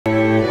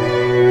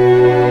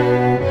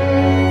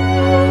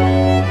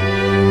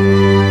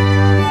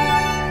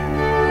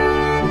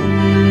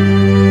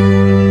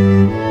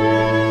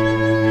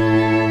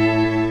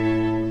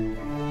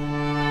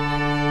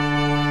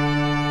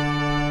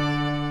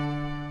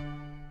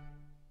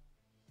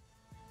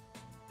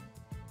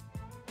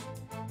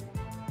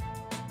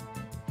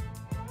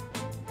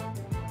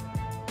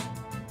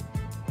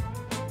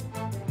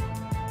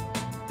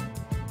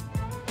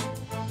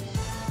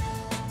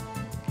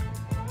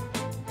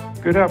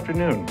Good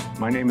afternoon.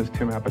 My name is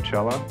Tim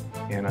Apicella,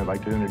 and I'd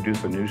like to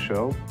introduce a new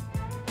show.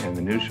 And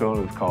the new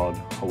show is called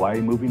Hawaii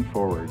Moving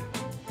Forward.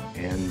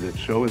 And the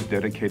show is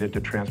dedicated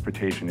to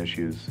transportation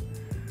issues.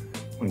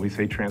 When we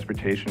say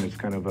transportation, it's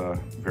kind of a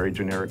very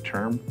generic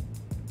term.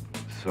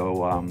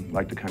 So I'd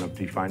like to kind of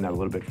define that a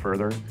little bit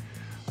further.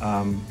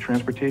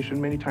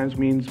 Transportation many times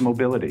means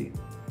mobility.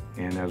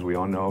 And as we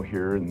all know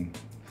here in the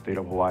state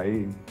of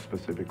Hawaii,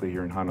 specifically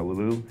here in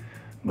Honolulu,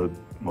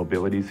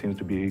 mobility seems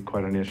to be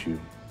quite an issue.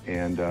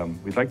 And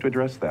we'd like to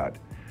address that.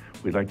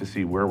 We'd like to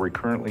see where we're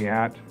currently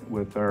at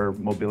with our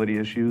mobility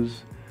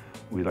issues.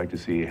 We'd like to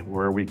see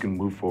where we can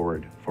move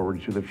forward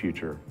to the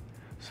future.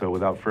 So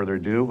without further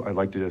ado, I'd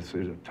like to just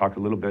talk a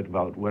little bit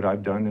about what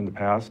I've done in the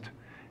past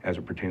as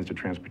it pertains to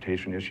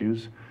transportation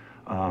issues.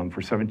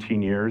 For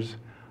 17 years,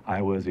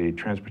 I was a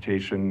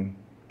transportation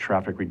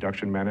traffic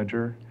reduction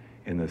manager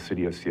in the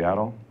city of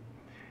Seattle,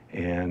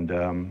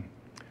 and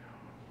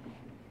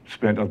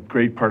spent a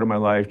great part of my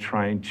life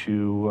trying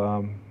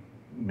to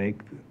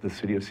make the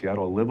city of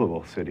Seattle a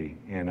livable city.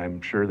 And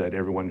I'm sure that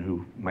everyone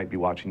who might be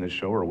watching this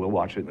show or will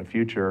watch it in the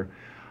future,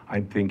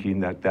 I'm thinking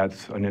that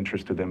that's an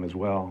interest to them as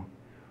well.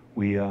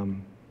 The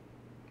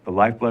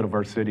lifeblood of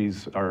our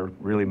cities are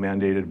really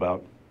mandated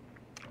about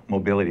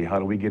mobility. How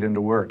do we get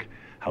into work?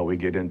 How do we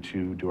get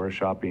into do our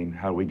shopping?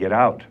 How do we get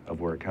out of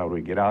work? How do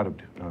we get out of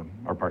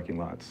our parking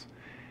lots?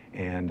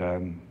 And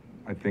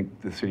I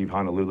think the city of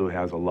Honolulu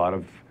has a lot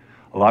of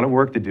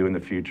work to do in the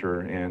future.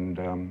 And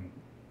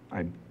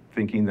I'm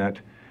thinking that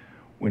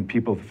when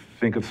people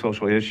think of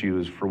social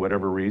issues, for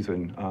whatever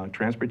reason,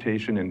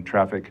 transportation and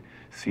traffic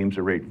seems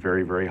to rate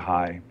very, very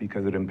high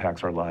because it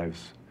impacts our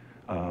lives.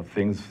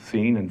 Things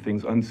seen and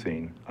things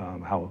unseen,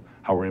 how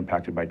we're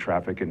impacted by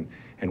traffic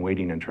and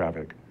waiting in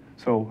traffic.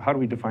 So how do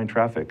we define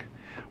traffic?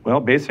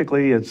 Well,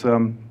 basically it's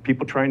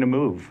people trying to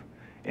move,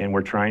 and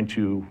we're trying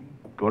to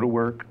go to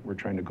work, we're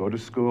trying to go to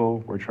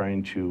school, we're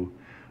trying to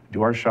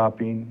do our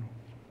shopping,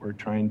 we're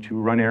trying to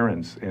run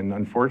errands. And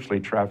unfortunately,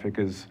 traffic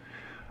is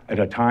at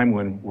a time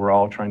when we're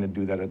all trying to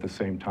do that at the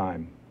same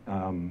time.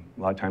 A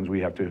lot of times we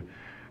have to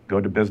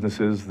go to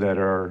businesses that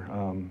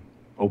are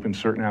open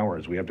certain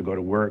hours. We have to go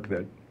to work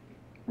that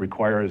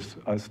requires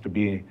us to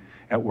be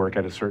at work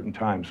at a certain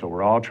time. So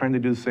we're all trying to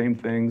do the same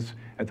things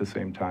at the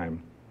same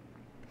time.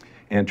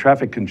 And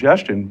traffic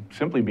congestion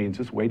simply means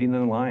just waiting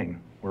in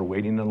line. We're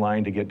waiting in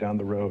line to get down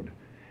the road.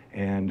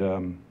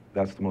 And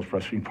that's the most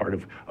frustrating part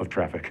of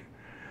traffic.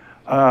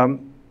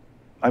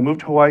 I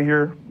moved to Hawaii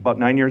here about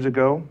 9 years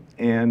ago,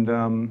 and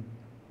the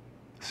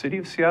city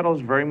of Seattle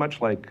is very much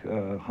like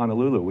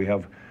Honolulu. We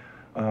have,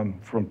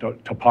 from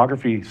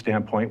topography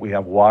standpoint, we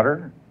have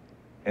water,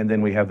 and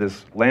then we have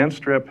this land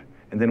strip,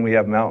 and then we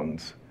have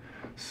mountains.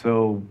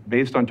 So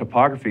based on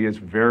topography, it's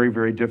very,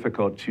 very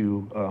difficult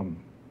to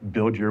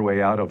build your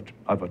way out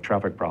of a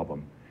traffic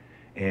problem.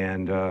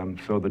 And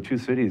so the two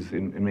cities,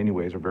 in many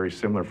ways, are very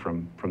similar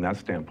from that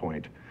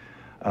standpoint.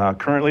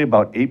 Currently,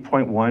 about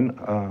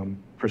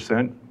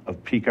 8.1%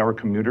 of peak hour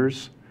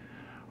commuters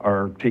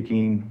are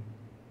taking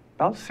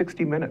about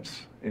 60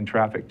 minutes in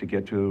traffic to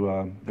get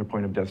to their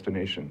point of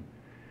destination.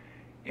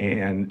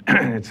 And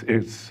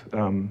it's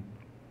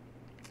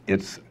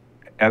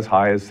as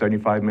high as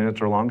 75 minutes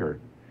or longer.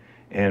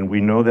 And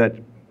we know that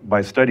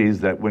by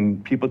studies that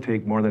when people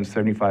take more than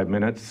 75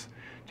 minutes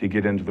to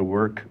get into the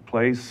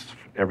workplace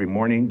every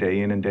morning,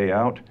 day in and day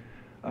out,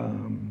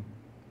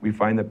 we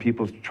find that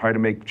people try to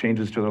make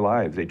changes to their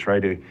lives. They try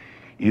to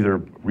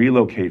either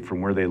relocate from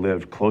where they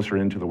live closer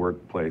into the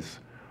workplace,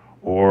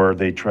 or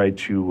they try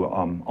to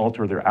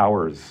alter their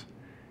hours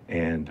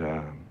and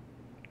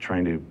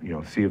trying to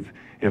see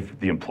if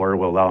the employer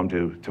will allow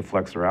them to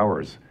flex their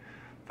hours.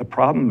 The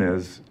problem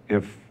is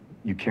if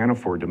you can't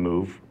afford to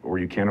move, or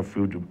you can't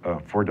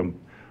afford to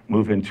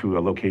move into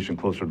a location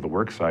closer to the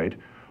work site,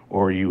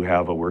 or you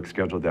have a work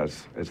schedule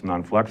that's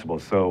non-flexible.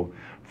 So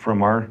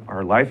from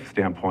our life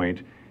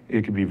standpoint,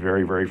 it can be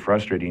very, very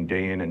frustrating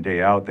day in and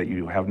day out that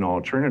you have no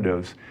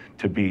alternatives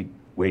to be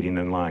waiting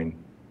in line,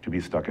 to be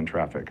stuck in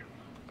traffic.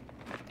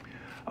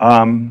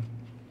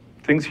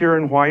 Things here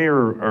in Hawaii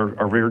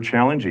are very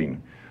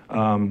challenging.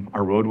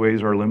 Our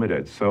roadways are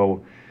limited.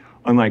 So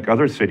unlike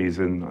other cities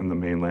on the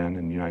mainland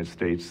in the United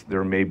States,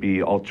 there may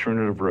be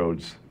alternative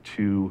roads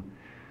to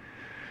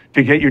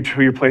get you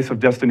to your place of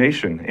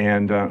destination.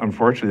 And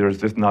unfortunately, there's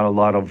just not a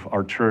lot of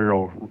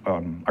arterial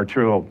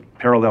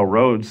parallel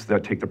roads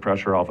that take the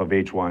pressure off of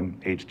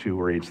H1, H2,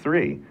 or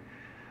H3.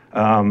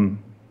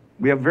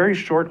 We have very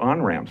short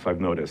on-ramps,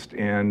 I've noticed.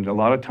 And a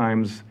lot of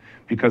times,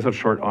 because of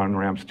short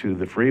on-ramps to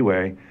the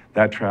freeway,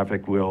 that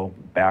traffic will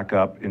back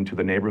up into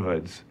the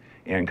neighborhoods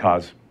and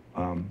cause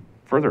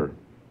further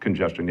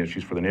congestion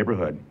issues for the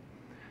neighborhood.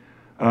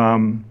 We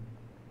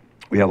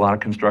have a lot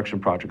of construction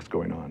projects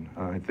going on.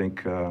 I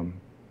think I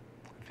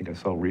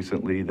saw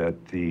recently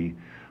that the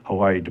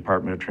Hawaii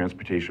Department of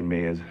Transportation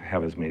may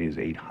have as many as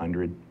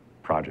 800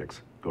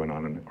 projects going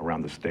on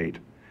around the state.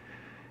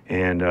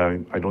 And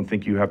I don't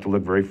think you have to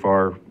look very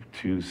far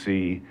to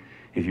see,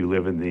 if you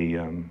live in the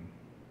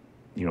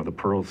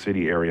Pearl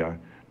City area,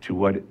 to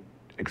what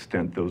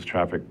extent those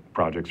traffic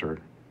projects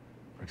are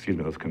excuse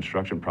me, those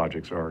construction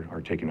projects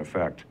are taking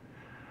effect.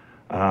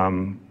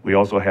 We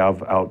also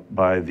have out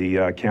by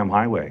the Cam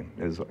Highway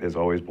is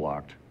always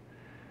blocked.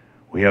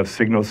 We have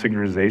signal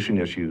synchronization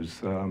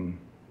issues.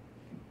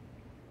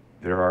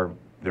 There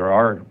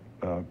are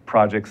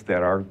projects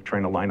that are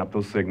trying to line up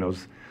those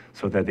signals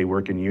so that they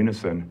work in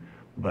unison,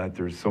 but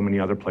there's so many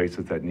other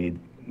places that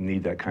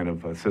need that kind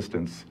of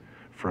assistance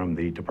from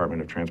the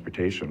Department of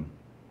Transportation.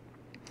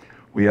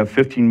 We have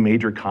 15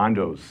 major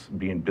condos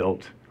being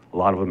built, a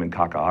lot of them in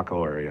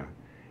Kaka'ako area.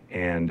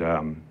 And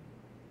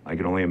I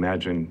can only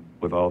imagine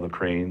with all the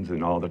cranes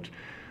and all the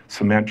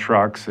cement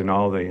trucks and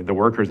all the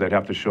workers that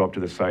have to show up to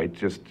the site,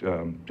 just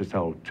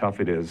how tough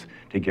it is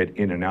to get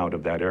in and out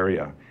of that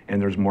area.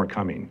 And there's more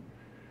coming.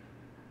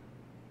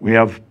 We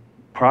have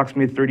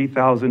approximately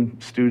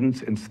 30,000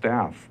 students and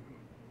staff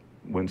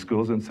when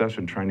school's in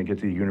session trying to get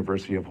to the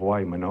University of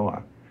Hawaii,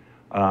 Manoa.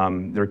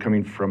 They're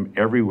coming from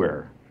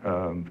everywhere,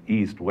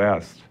 east,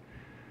 west,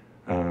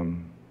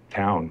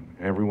 town.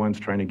 Everyone's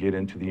trying to get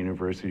into the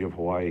University of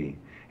Hawaii.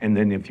 And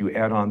then if you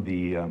add on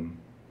the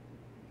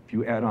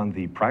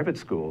private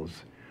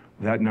schools,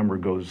 that number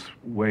goes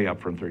way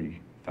up from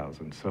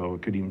 30,000. So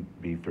it could even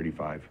be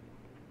 35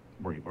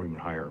 or even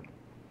higher.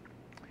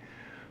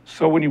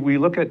 So when we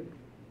look at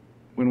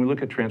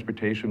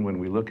transportation, when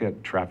we look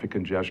at traffic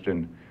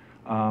congestion,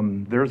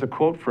 there's a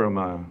quote from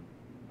a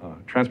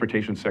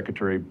transportation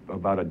secretary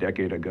about a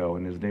decade ago,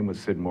 and his name was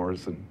Sid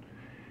Morrison.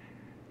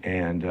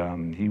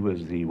 And he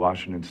was the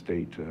Washington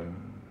State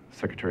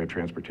Secretary of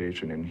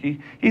Transportation. And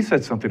he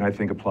said something I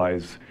think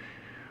applies,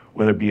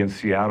 whether it be in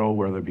Seattle,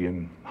 whether it be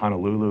in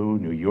Honolulu,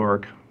 New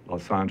York,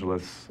 Los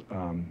Angeles,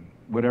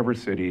 whatever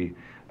city.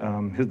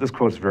 This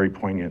quote is very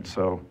poignant,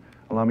 so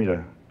allow me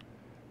to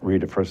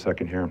read it for a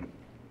second here.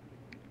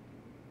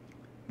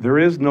 There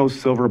is no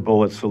silver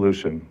bullet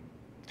solution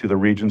to the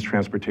region's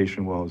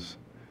transportation woes.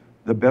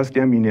 The best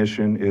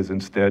ammunition is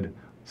instead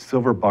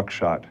silver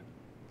buckshot.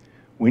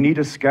 We need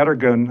a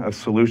scattergun of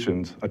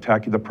solutions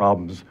attacking the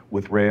problems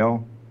with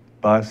rail,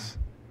 bus,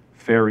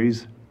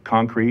 ferries,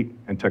 concrete,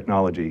 and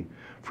technology,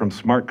 from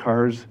smart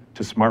cars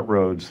to smart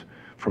roads,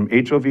 from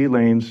HOV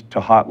lanes to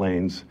hot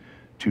lanes,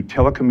 to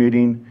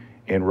telecommuting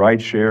and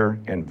rideshare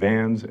and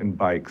vans and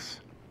bikes.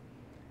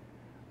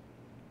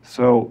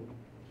 So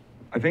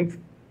I think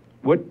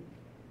what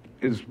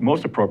is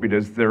most appropriate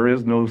is there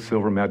is no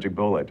silver magic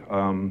bullet.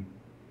 And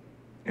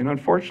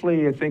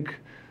unfortunately, I think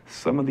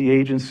some of the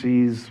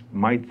agencies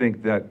might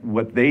think that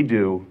what they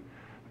do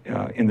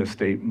in the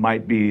state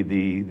might be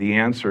the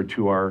answer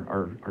to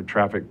our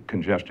traffic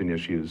congestion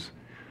issues.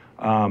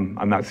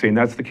 I'm not saying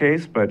that's the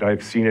case, but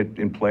I've seen it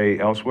in play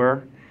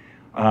elsewhere.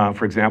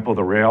 For example,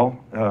 the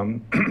rail.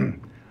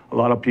 A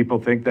lot of people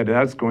think that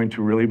that's going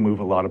to really move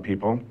a lot of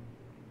people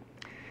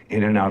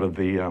in and out of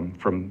the,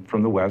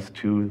 from the west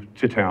to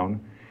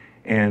town.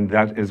 And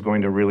that is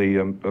going to really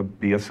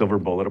be a silver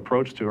bullet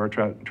approach to our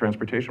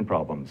transportation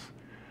problems.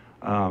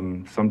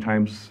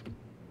 Sometimes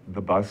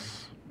the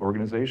bus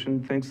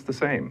organization thinks the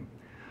same.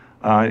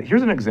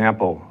 Here's an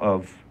example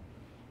of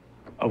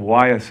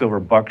why a silver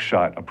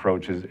buckshot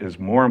approach is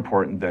more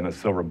important than a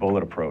silver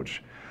bullet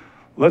approach.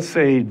 Let's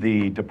say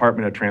the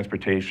Department of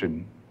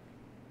Transportation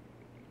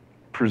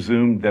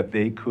presumed that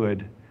they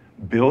could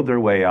build their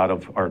way out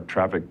of our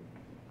traffic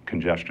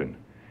congestion.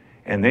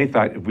 And they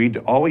thought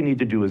all we need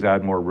to do is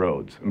add more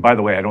roads. And by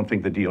the way, I don't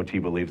think the DOT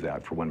believes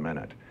that for 1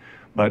 minute.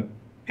 But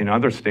in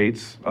other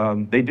states,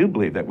 they do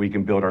believe that we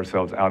can build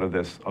ourselves out of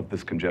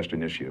this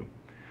congestion issue.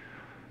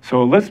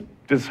 So let's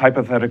just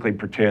hypothetically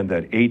pretend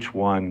that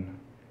H1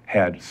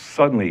 had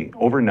suddenly,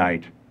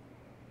 overnight,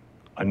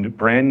 a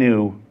brand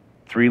new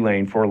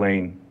 3-lane,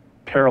 4-lane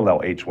parallel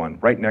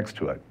H1 right next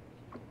to it.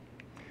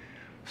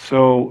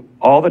 So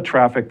all the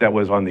traffic that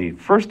was on the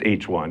first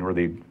H1, or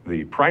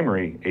the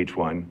primary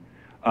H1,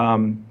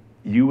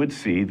 you would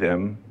see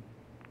them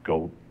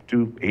go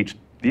to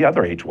the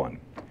other H1,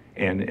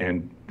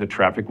 and the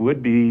traffic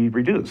would be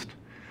reduced.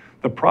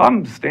 The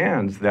problem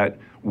stands that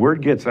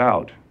word gets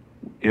out.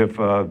 If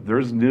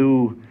there's a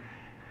new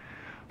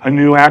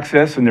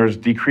access and there's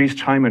decreased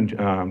time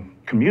in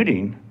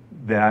commuting,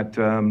 that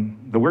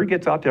the word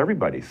gets out to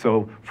everybody.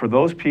 So for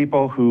those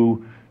people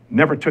who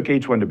never took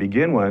H1 to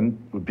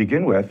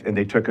begin with, and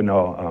they took an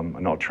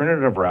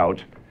alternative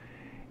route,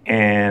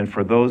 and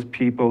for those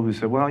people who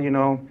said, well, you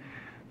know,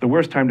 the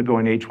worst time to go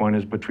in H1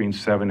 is between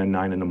 7 and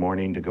 9 in the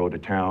morning to go to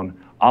town,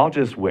 I'll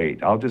just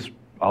wait. I'll just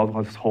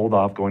hold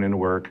off going into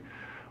work,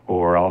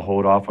 or I'll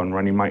hold off on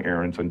running my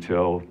errands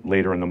until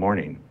later in the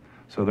morning.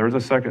 So there's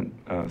a second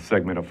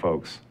segment of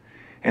folks.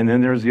 And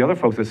then there's the other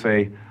folks that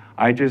say,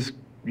 I just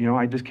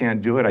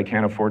can't do it. I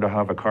can't afford to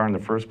have a car in the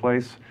first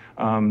place.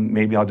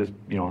 Maybe I'll just,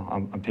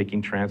 I'm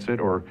taking transit,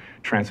 or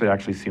transit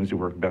actually seems to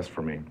work best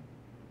for me.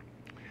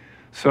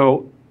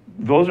 So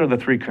those are the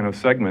three kind of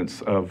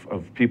segments of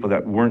people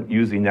that weren't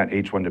using that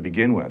H1 to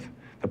begin with.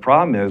 The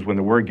problem is when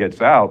the word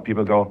gets out,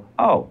 people go,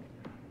 oh,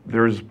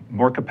 there's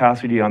more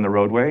capacity on the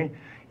roadway.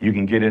 You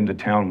can get into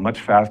town much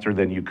faster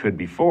than you could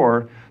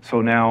before.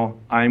 So now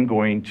I'm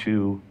going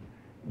to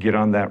get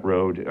on that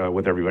road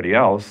with everybody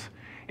else.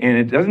 And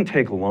it doesn't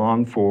take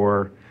long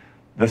for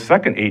the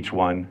second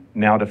H1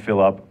 now to fill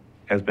up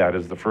as bad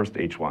as the first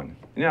H1.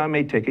 Now, it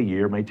may take a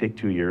year, it may take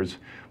 2 years,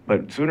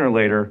 but sooner or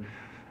later,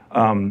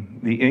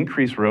 the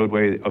increased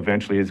roadway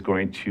eventually is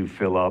going to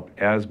fill up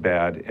as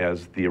bad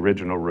as the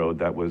original road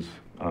that was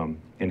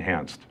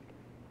enhanced.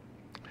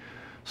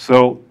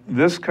 So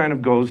this kind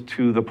of goes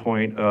to the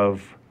point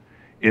of,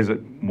 is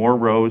it more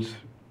roads?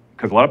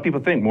 Because a lot of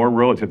people think more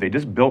roads, if they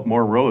just built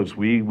more roads,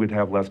 we would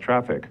have less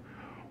traffic.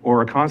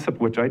 Or a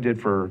concept which I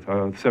did for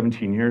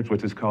 17 years,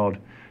 which is called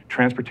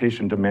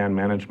transportation demand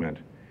management.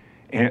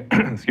 And,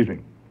 excuse me.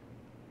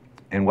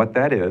 And what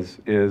that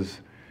is,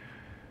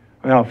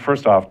 well,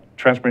 first off,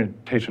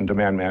 transportation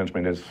demand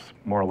management is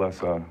more or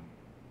less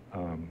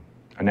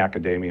an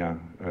academia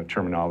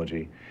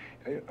terminology.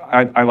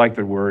 I like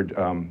the word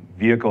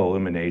vehicle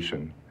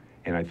elimination,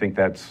 and I think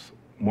that's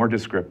more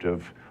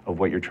descriptive of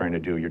what you're trying to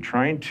do. You're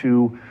trying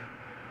to,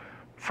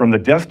 from the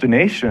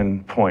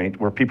destination point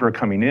where people are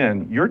coming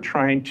in, you're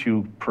trying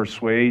to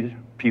persuade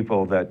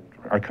people that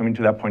are coming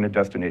to that point of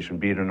destination,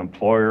 be it an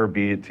employer,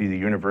 be it to the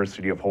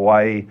University of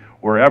Hawaii,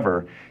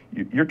 wherever.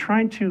 You're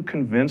trying to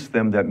convince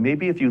them that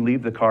maybe if you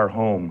leave the car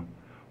home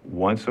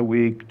once a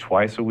week,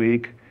 twice a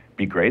week,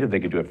 be great if they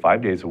could do it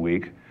 5 days a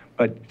week,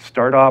 but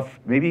start off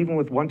maybe even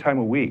with 1 time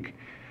a week.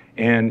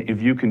 And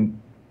if you can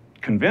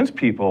convince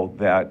people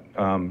that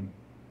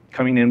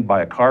coming in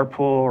by a carpool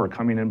or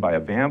coming in by a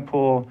van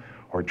pool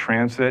or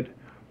transit,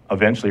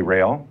 eventually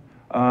rail,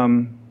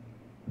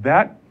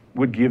 that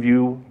would give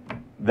you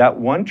that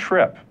one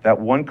trip, that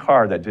one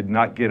car that did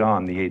not get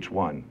on the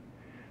H1.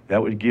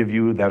 That would give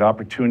you that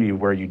opportunity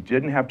where you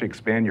didn't have to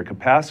expand your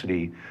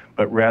capacity,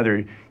 but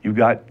rather you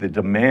got the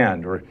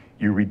demand, or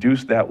you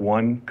reduced that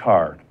one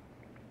car.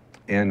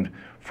 And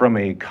from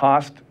a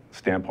cost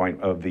standpoint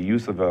of the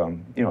use of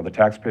the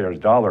taxpayers'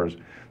 dollars,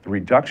 the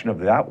reduction of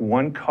that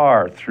one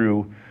car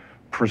through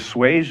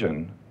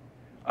persuasion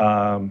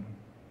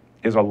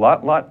is a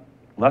lot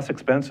less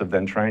expensive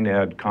than trying to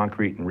add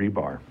concrete and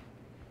rebar.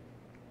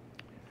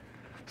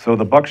 So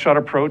the buckshot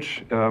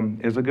approach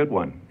is a good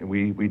one.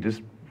 We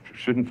just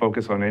shouldn't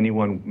focus on any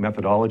one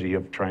methodology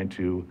of trying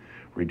to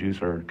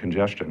reduce our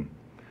congestion.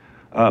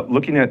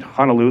 Looking at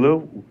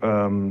Honolulu,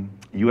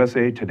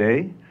 USA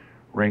Today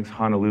ranks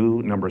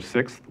Honolulu number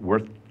 6th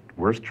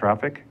worst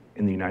traffic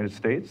in the United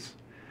States.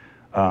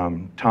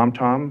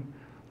 TomTom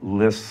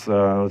lists,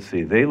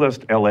 they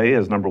list LA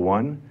as number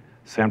 1,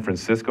 San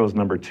Francisco is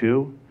number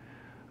 2,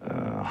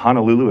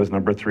 Honolulu is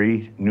number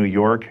 3, New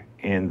York,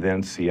 and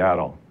then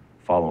Seattle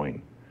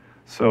following.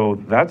 So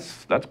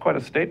that's quite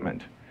a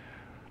statement.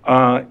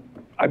 I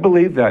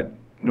believe that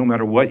no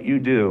matter what you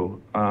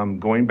do,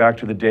 going back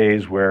to the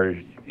days where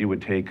it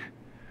would take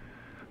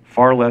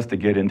far less to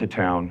get into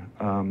town,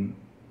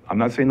 I'm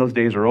not saying those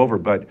days are over,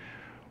 but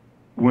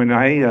when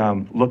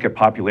I look at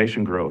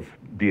population growth,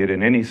 be it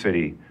in any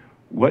city,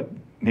 what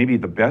maybe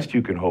the best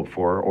you can hope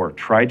for or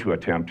try to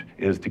attempt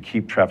is to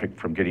keep traffic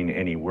from getting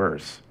any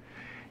worse.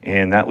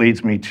 And that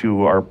leads me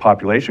to our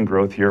population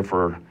growth here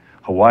for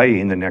Hawaii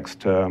in the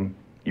next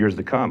years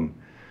to come.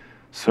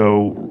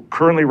 So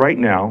currently right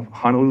now,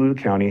 Honolulu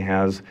County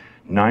has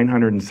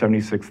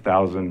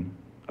 976,000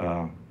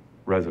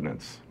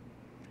 residents.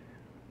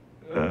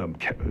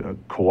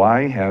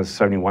 Kauai has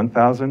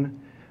 71,000,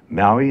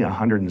 Maui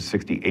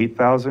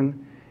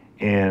 168,000,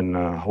 and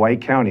Hawaii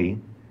County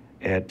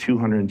at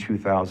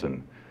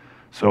 202,000.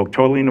 So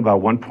totaling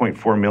about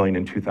 1.4 million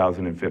in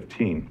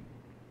 2015.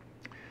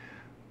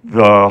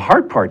 The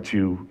hard part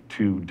to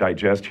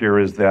digest here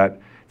is that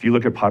if you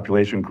look at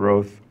population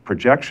growth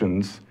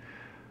projections,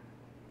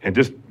 and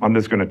I'm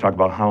just going to talk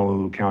about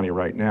Honolulu County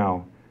right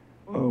now,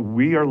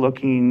 we are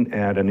looking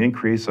at an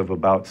increase of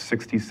about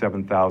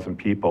 67,000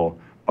 people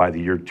by the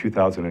year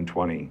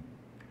 2020.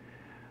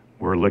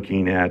 We're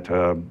looking at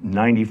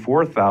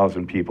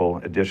 94,000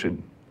 people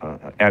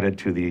added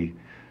to the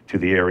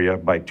area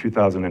by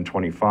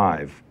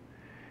 2025.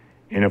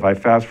 And if I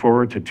fast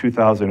forward to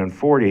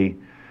 2040,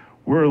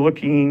 we're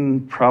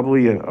looking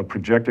probably a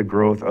projected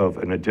growth of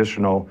an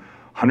additional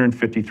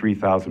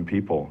 153,000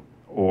 people,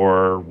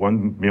 or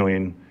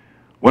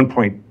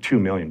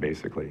 1.2 million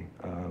basically.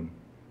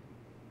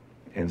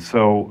 And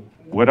so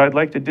what I'd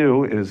like to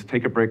do is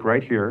take a break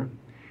right here,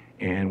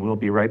 and we'll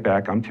be right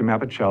back. I'm Tim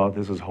Apicella.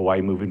 This is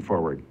Hawaii Moving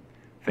Forward.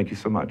 Thank you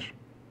so much.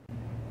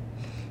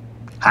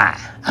 Hi,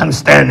 I'm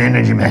Stan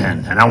Energy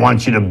Man, and I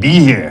want you to be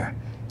here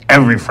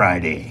every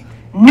Friday.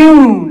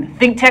 Noon,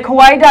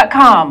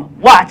 ThinkTechHawaii.com.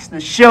 Watch the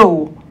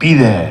show. Be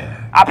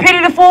there. I pity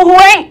the fool who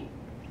ain't.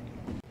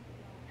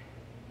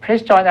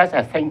 Please join us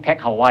at ThinkTech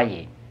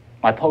Hawaii.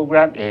 My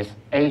program is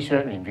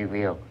Asia in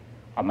Review.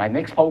 And my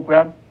next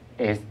program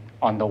is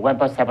on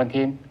November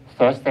 17,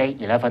 Thursday,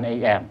 11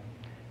 a.m.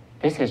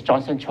 This is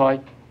Johnson Choi,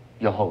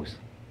 your host.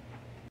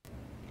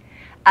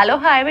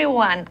 Aloha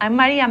everyone, I'm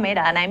Maria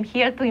Mera and I'm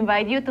here to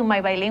invite you to my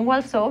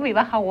bilingual show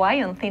Viva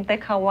Hawaii on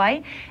ThinkTech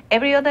Hawaii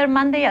every other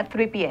Monday at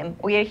 3 p.m.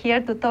 We are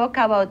here to talk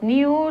about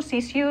news,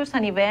 issues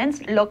and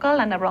events local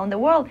and around the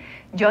world.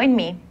 Join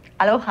me.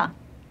 Aloha.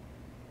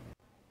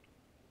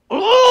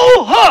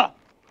 Aloha!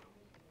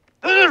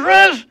 This is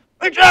Rez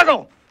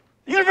McJackal.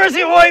 The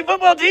University of Hawaii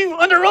football team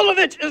under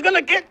Rolovich is going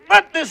to kick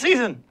butt this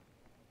season.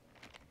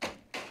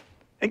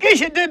 In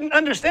case you didn't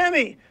understand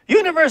me,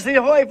 University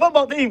of Hawaii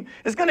football team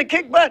is going to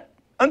kick butt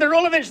under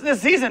Rolovich this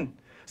season.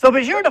 So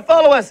be sure to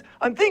follow us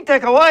on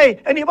ThinkTech Hawaii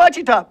and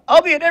Hibachi Top.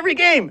 I'll be at every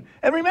game.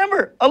 And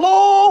remember,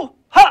 aloha!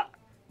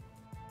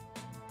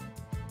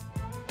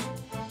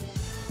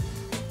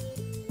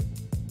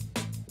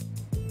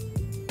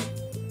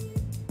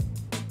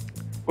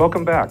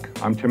 Welcome back.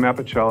 I'm Tim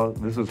Apicella.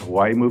 This is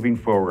Hawaii Moving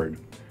Forward.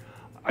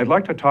 I'd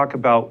like to talk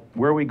about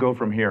where we go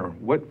from here.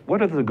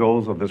 What are the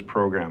goals of this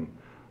program?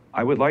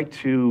 I would like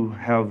to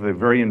have a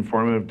very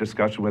informative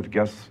discussion with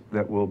guests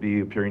that will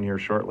be appearing here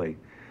shortly.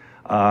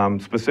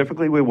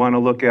 Specifically, we want to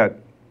look at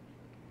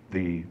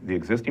the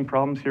existing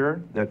problems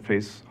here that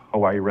face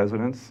Hawaii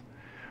residents.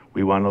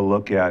 We want to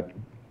look at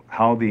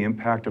how the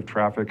impact of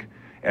traffic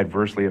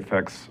adversely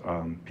affects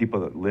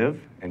people that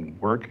live and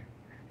work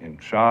and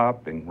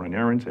shop and run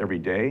errands every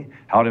day,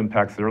 how it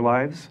impacts their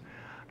lives.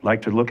 I'd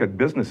like to look at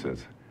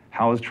businesses.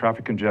 How has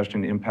traffic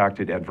congestion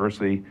impacted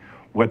adversely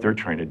what they're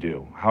trying to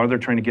do? How are they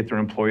trying to get their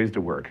employees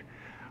to work?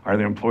 Are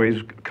their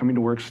employees coming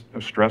to work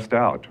stressed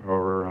out?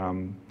 Or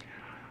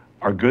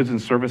are goods and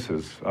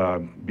services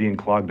being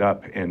clogged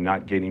up and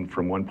not getting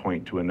from one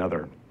point to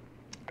another?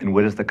 And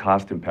what is the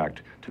cost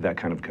impact to that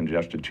kind of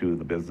congestion to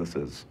the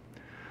businesses?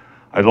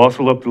 I'd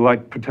also look to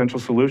like potential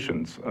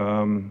solutions.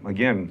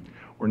 Again,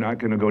 we're not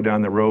going to go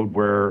down the road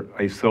where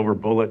a silver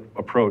bullet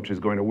approach is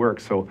going to work.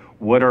 So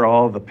what are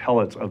all the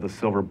pellets of the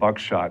silver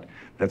buckshot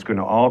that's going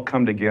to all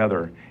come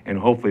together and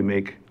hopefully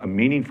make a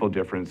meaningful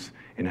difference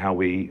in how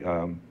we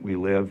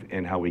live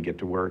and how we get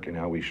to work and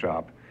how we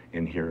shop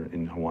here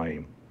in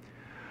Hawaii?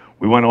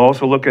 We want to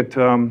also look at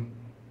the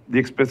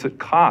explicit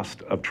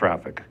cost of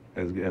traffic,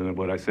 and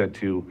what I said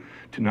to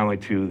not only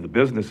to the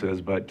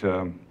businesses, but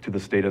to the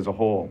state as a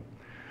whole.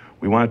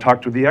 We want to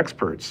talk to the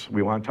experts.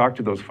 We want to talk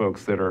to those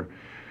folks that are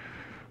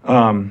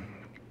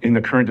in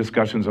the current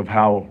discussions of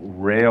how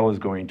rail is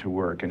going to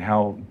work and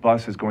how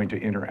bus is going to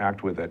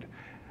interact with it,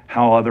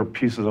 how other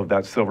pieces of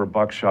that silver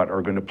buckshot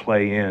are going to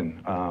play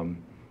in.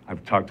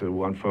 I've talked to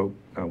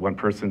one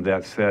person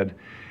that said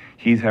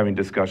he's having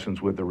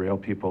discussions with the rail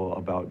people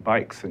about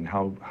bikes and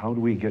how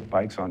do we get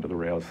bikes onto the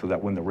rails so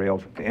that when the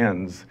rail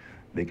ends,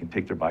 they can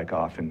take their bike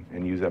off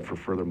and use that for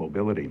further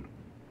mobility.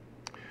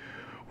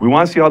 We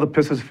want to see all the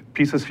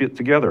pieces fit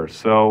together.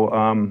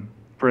 So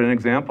for an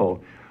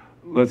example,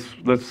 let's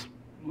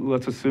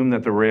assume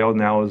that the rail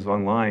now is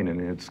online and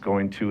it's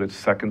going to its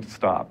second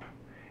stop.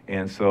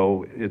 And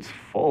so it's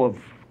full of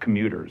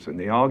commuters and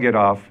they all get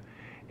off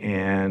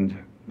and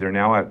they're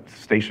now at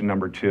station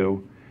number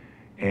 2.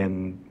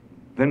 And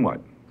then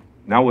what?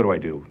 Now what do I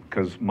do?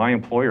 Because my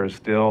employer is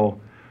still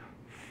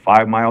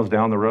 5 miles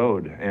down the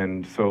road.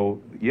 And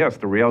so, yes,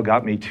 the rail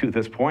got me to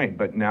this point,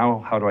 but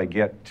now how do I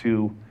get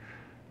to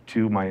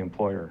my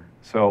employer?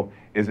 So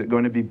is it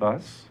going to be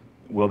bus?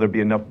 Will there be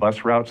enough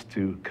bus routes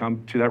to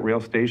come to that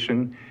rail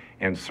station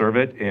and serve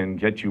it and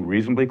get you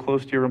reasonably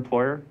close to your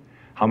employer?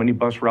 How many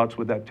bus routes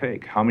would that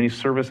take? How many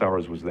service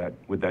hours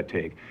would that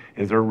take?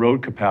 Is there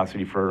road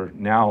capacity for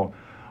now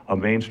a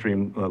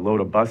mainstream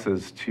load of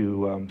buses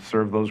to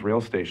serve those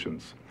rail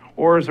stations?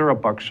 Or is there a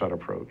buckshot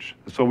approach?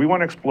 So we want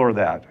to explore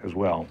that as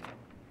well.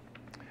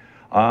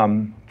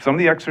 Some of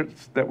the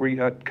excerpts that we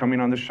got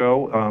coming on the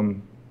show,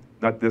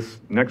 not this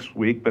next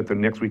week, but the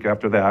next week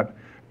after that,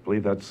 I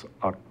believe that's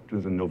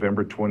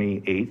November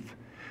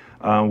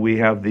 28th. We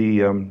have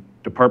the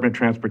Department of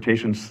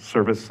Transportation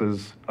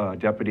Services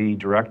Deputy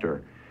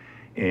Director,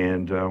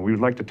 and we would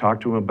like to talk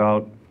to him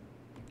about,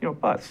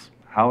 bus.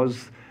 How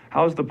is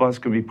the bus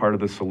going to be part of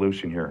the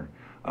solution here?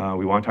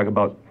 We want to talk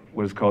about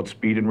what is called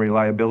speed and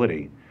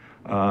reliability.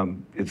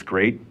 It's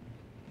great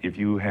if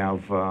you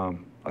have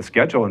a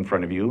schedule in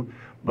front of you,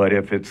 but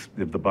if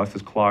the bus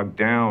is clogged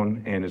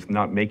down and it's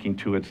not making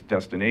to its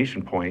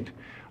destination point,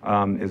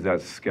 is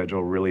that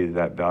schedule really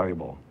that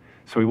valuable?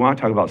 So we want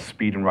to talk about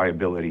speed and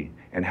reliability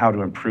and how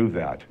to improve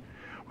that.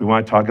 We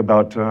want to talk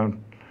about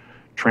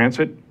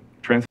transit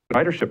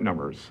ridership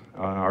numbers.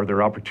 Are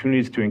there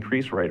opportunities to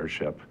increase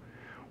ridership?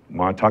 We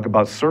want to talk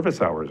about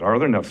service hours. Are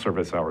there enough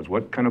service hours?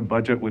 What kind of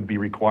budget would be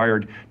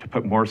required to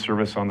put more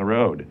service on the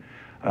road?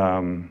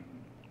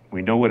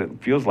 We know what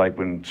it feels like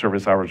when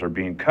service hours are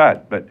being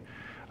cut, but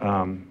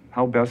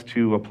how best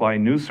to apply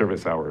new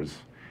service hours?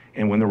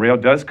 And when the rail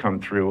does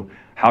come through,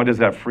 how does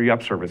that free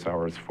up service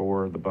hours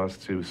for the bus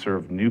to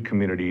serve new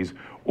communities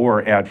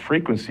or add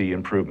frequency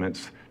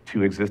improvements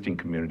to existing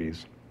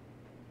communities?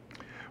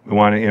 We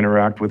want to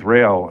interact with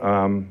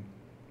rail.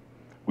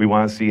 We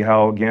want to see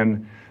how,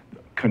 again,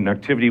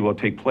 connectivity will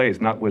take place,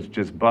 not with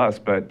just bus,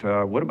 but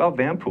what about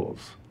van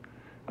pools?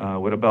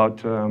 What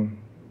about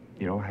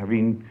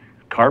having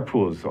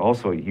carpools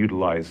also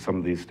utilize some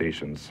of these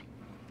stations?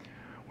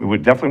 We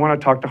would definitely want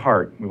to talk to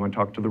HART. We want to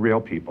talk to the rail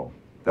people.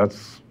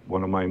 That's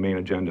one of my main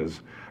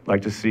agendas. I'd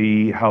like to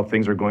see how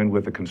things are going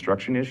with the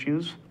construction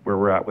issues, where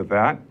we're at with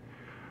that.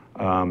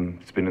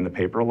 It's been in the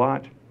paper a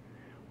lot.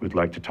 We'd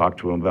like to talk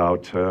to them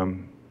about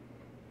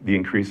the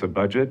increase of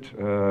budget.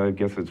 I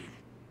guess it's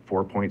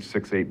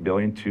 4.68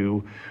 billion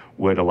to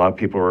what a lot of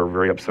people are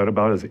very upset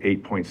about is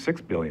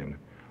 8.6 billion.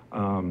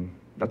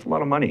 That's a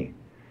lot of money.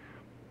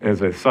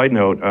 As a side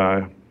note,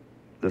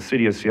 the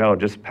city of Seattle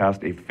just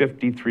passed a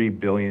 $53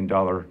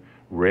 billion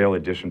rail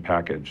addition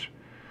package.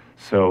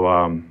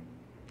 So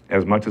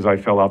as much as I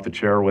fell off the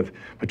chair with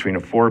between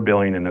a $4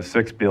 billion and a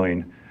 $6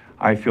 billion,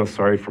 I feel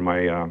sorry for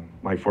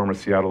my former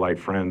Seattleite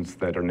friends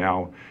that are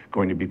now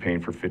going to be paying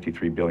for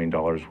 $53 billion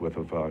worth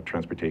of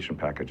transportation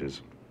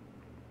packages.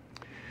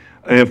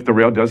 If the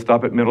rail does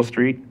stop at Middle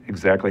Street,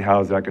 exactly how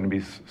is that going to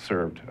be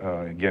served?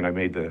 Again, I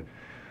made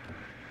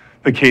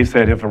the case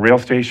that if a rail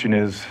station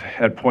is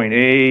at point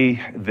A,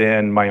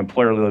 then my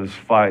employer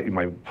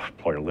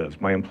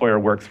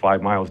works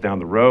 5 miles down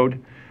the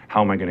road.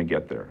 How am I going to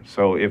get there?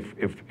 So if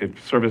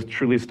service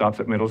truly stops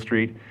at Middle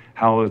Street,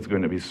 how is it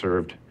going to be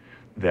served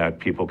that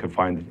people can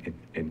find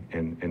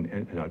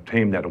and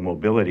obtain that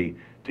mobility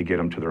to get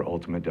them to their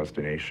ultimate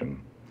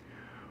destination?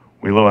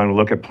 We want to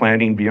look at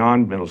planning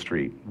beyond Middle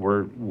Street.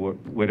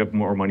 What if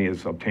more money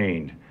is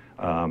obtained?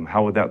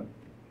 What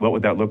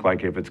would that look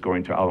like if it's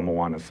going to Ala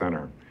Moana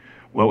Center?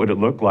 What would it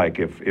look like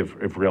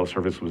if rail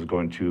service was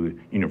going to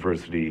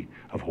University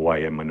of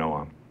Hawaii in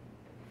Manoa?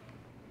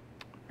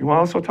 We want to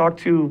also talk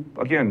to,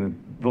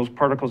 again, those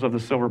particles of the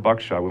silver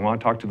buckshot. We want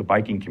to talk to the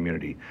biking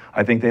community.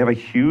 I think they have a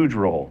huge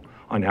role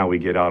on how we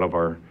get out of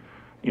our,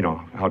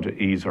 how to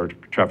ease our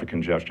traffic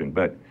congestion.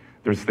 But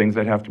there's things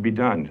that have to be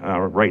done.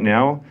 Right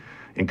now,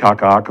 in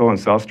Kaka'ako and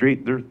South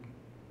Street,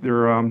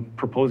 they're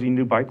proposing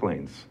new bike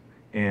lanes.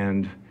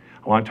 And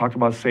I want to talk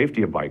about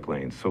safety of bike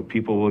lanes so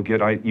people will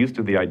get used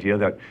to the idea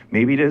that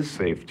maybe it is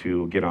safe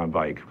to get on a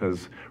bike,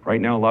 because right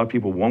now a lot of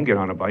people won't get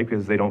on a bike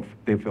because they don't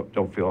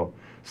feel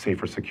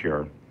safe or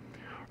secure.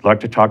 I'd like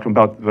to talk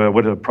about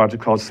what a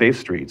project called Safe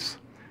Streets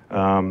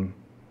and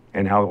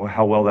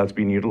how well that's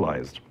being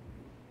utilized.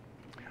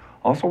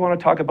 Also want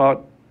to talk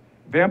about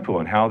van pool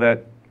and how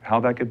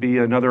that could be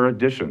another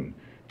addition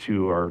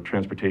to our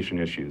transportation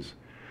issues.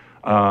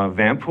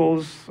 Van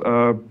pools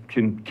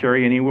can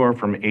carry anywhere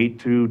from 8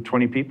 to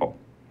 20 people.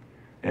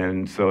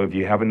 And so if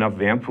you have enough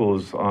van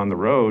pools on the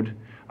road,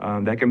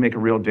 that can make a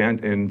real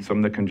dent in some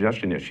of the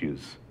congestion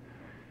issues.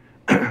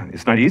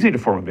 It's not easy to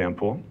form a van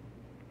pool,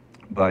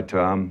 but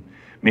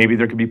maybe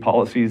there could be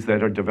policies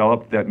that are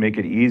developed that make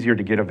it easier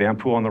to get a van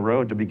pool on the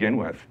road to begin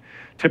with.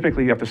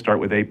 Typically you have to start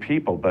with 8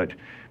 people, but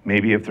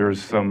maybe if there's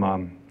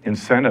some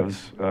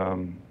incentives,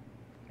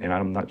 and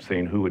I'm not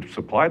saying who would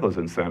supply those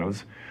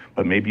incentives,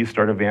 but maybe you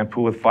start a van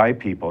pool with 5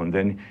 people and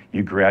then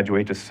you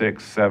graduate to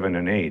 6, 7,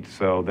 and 8,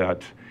 so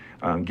that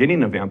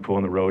getting a van pool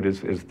on the road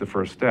is the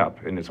first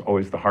step, and it's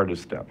always the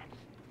hardest step.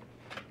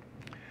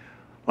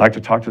 I'd like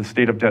to talk to the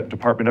State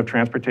Department of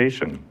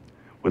Transportation.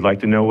 We'd like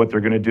to know what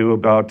they're going to do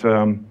about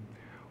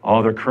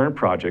all their current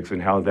projects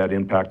and how that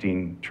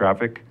impacting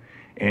traffic,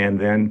 and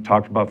then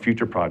talk about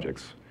future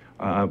projects.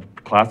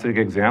 Classic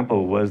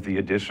example was the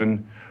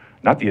addition,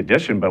 not the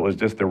addition, but was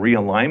just the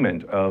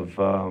realignment of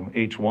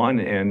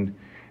H1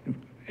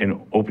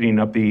 and opening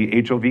up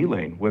the HOV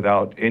lane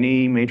without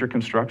any major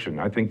construction.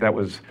 I think that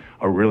was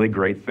a really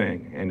great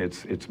thing, and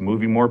it's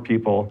moving more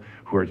people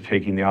who are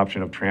taking the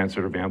option of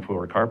transit or van pool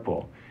or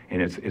carpool, and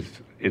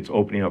it's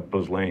opening up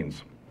those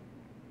lanes.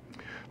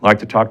 I'd like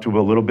to talk to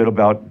a little bit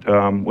about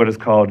what is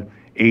called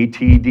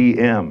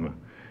ATDM.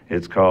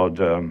 It's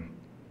called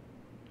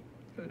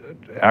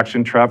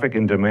Action Traffic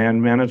and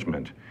Demand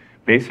Management.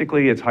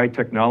 Basically, it's high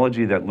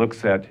technology that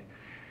looks at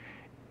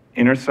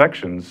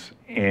intersections,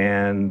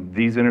 and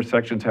these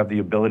intersections have the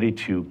ability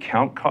to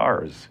count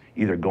cars,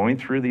 either going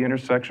through the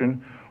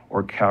intersection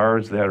or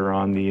cars that are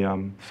on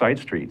the side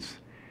streets.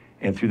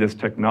 And through this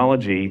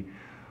technology,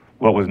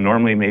 what was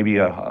normally maybe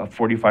a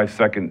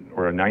 45-second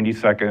or a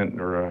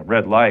 90-second or a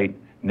red light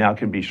now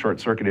can be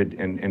short-circuited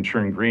and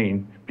turn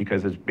green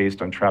because it's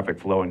based on traffic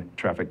flow and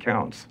traffic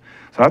counts.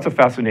 So that's a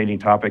fascinating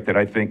topic that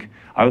I think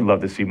I would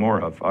love to see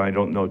more of. I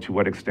don't know to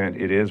what extent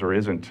it is or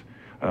isn't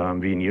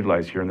being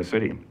utilized here in the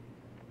city.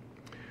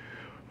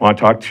 I want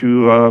to talk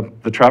to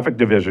the traffic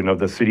division of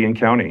the city and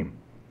county.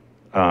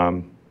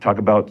 Talk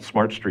about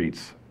smart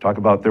streets. Talk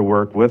about their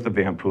work with the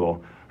van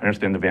pool. I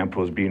understand the van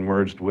pool is being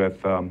merged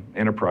with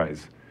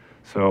Enterprise.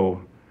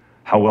 So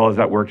how well has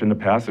that worked in the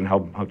past, and how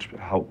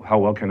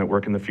well can it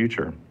work in the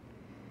future?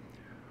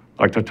 I'd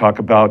like to talk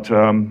about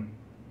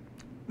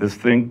this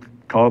thing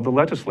called the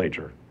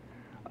legislature.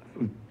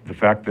 The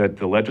fact that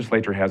the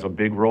legislature has a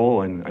big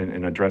role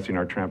in addressing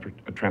our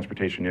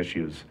transportation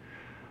issues.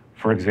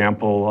 For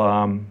example,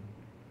 a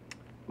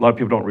lot of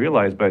people don't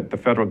realize, but the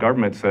federal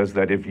government says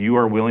that if you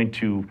are willing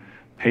to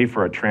pay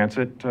for a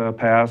transit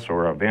pass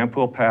or a van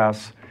pool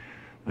pass,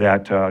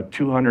 that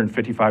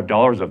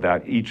 $255 of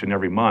that each and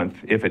every month,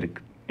 if it,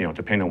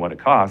 depending on what it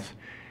costs,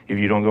 if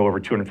you don't go over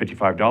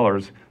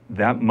 $255,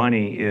 that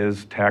money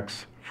is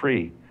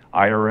tax-free,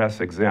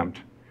 IRS exempt.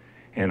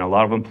 And a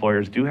lot of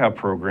employers do have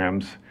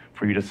programs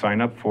for you to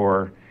sign up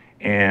for,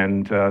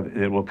 and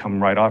it will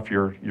come right off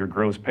your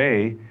gross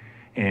pay,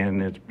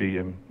 and it'd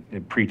be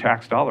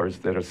pre-tax dollars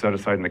that are set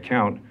aside in an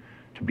account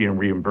to being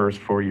reimbursed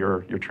for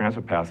your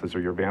transit passes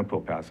or your van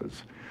pool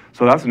passes.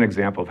 So that's an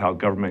example of how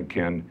government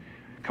can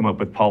come up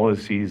with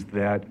policies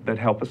that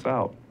help us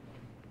out.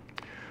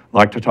 I'd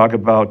like to talk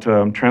about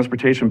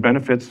transportation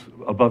benefits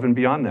above and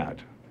beyond that.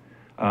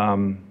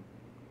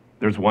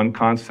 There's one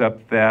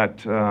concept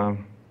that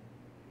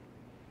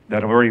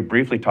I've already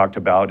briefly talked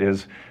about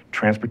is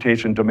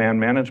transportation demand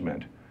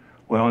management.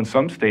 Well, in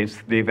some states,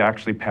 they've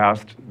actually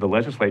passed, the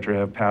legislature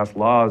have passed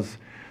laws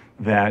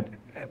that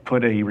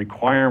put a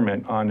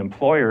requirement on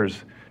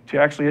employers to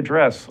actually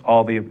address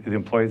all the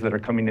employees that are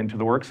coming into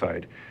the work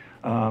site.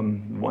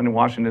 One in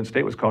Washington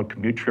State was called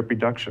commute trip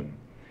reduction.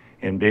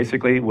 And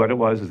basically what it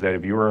was is that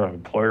if you were an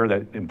employer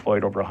that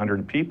employed over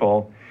 100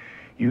 people,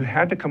 you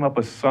had to come up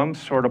with some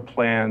sort of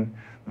plan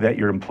that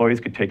your employees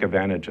could take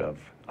advantage of.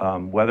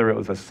 Whether it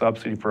was a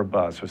subsidy for a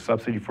bus or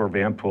subsidy for a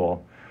van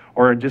pool,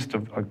 or just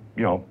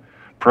a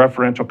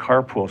preferential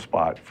carpool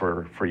spot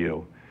for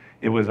you.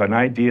 It was an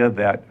idea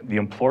that the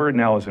employer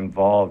now is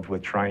involved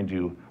with trying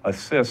to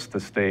assist the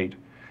state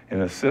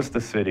and assist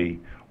the city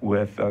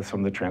with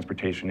some of the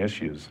transportation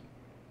issues.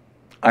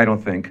 I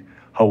don't think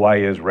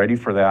Hawaii is ready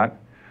for that,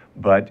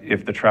 but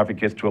if the traffic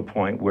gets to a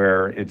point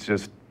where it's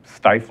just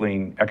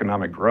stifling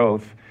economic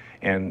growth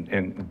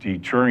and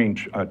deterring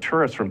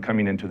tourists from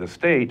coming into the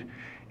state,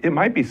 it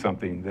might be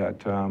something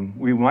that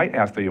we might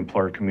ask the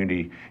employer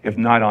community, if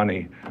not on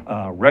a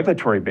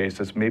regulatory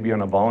basis, maybe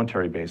on a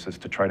voluntary basis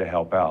to try to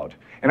help out.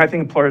 And I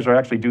think employers are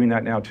actually doing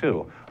that now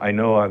too. I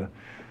know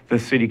the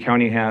city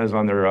county has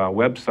on their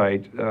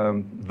website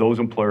those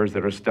employers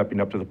that are stepping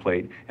up to the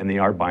plate and they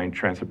are buying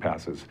transit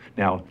passes.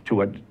 Now, to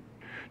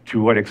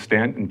what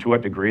extent and to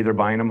what degree they're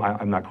buying them,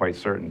 I'm not quite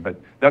certain, but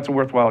that's a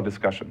worthwhile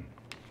discussion.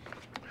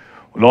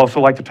 We'd also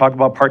like to talk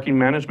about parking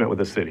management with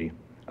the city.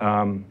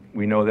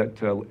 We know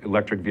that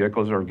electric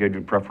vehicles are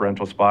given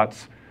preferential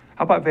spots.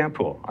 How about van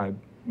pool?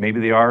 Maybe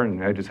they are,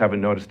 and I just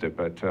haven't noticed it,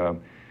 but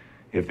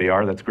if they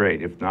are, that's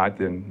great. If not,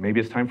 then maybe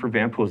it's time for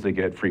van pools to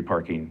get free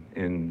parking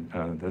in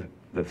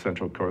the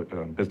central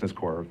business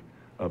core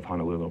of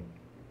Honolulu.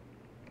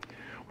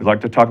 We'd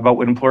like to talk about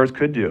what employers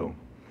could do.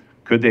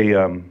 Could they,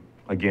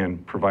 again,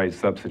 provide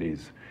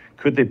subsidies?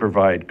 Could they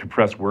provide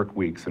compressed work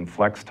weeks and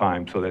flex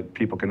time so that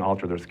people can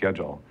alter their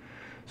schedule?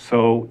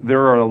 So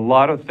there are a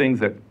lot of things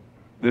that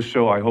this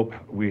show, I hope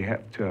we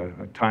have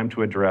time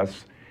to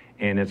address,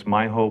 and it's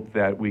my hope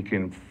that we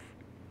can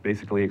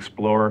basically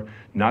explore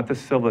not the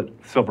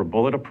silver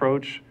bullet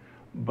approach,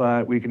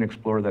 but we can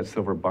explore that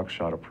silver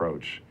buckshot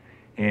approach.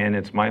 And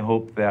it's my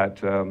hope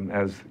that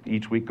as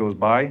each week goes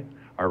by,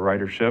 our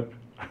ridership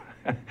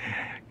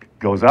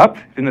goes up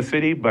in the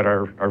city, but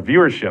our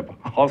viewership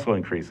also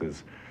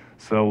increases.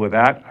 So with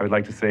that, I would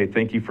like to say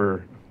thank you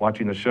for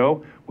watching the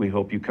show. We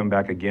hope you come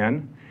back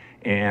again.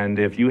 And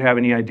if you have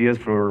any ideas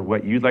for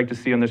what you'd like to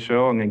see on the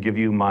show, I'm going to give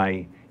you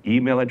my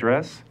email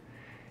address.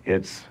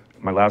 It's,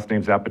 my last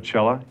name's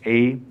Apicella,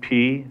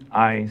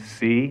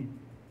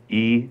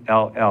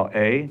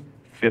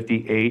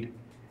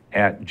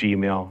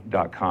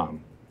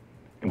 APICELLA58@gmail.com.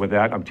 And with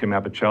that, I'm Tim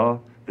Apicella.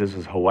 This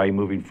is Hawaii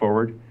Moving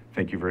Forward.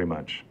 Thank you very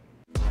much.